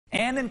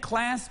And in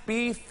Class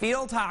B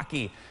field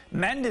hockey,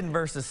 Mendon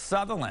versus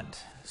Sutherland.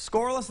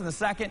 Scoreless in the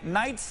second.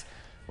 Knights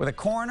with a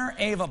corner.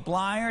 Ava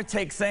Blyer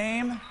takes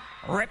aim,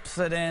 rips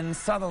it in.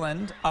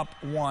 Sutherland up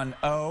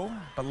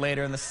 1-0. But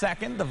later in the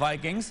second, the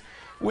Vikings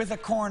with a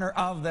corner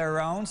of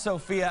their own.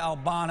 Sophia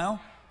Albano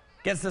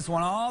gets this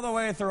one all the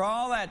way through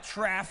all that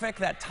traffic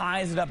that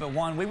ties it up at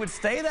 1. We would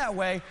stay that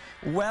way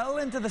well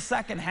into the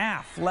second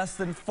half. Less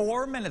than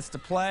 4 minutes to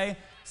play.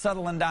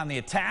 Sutherland on the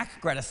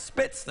attack. Greta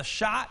Spitz, the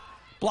shot,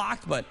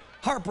 blocked, but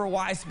Harper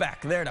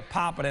Weisbeck there to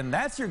pop it in.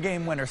 That's your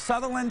game winner.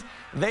 Sutherland,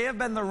 they have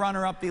been the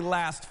runner-up the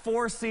last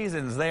 4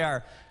 seasons. They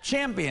are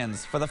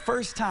champions for the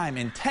first time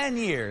in 10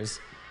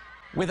 years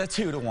with a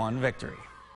 2-1 victory.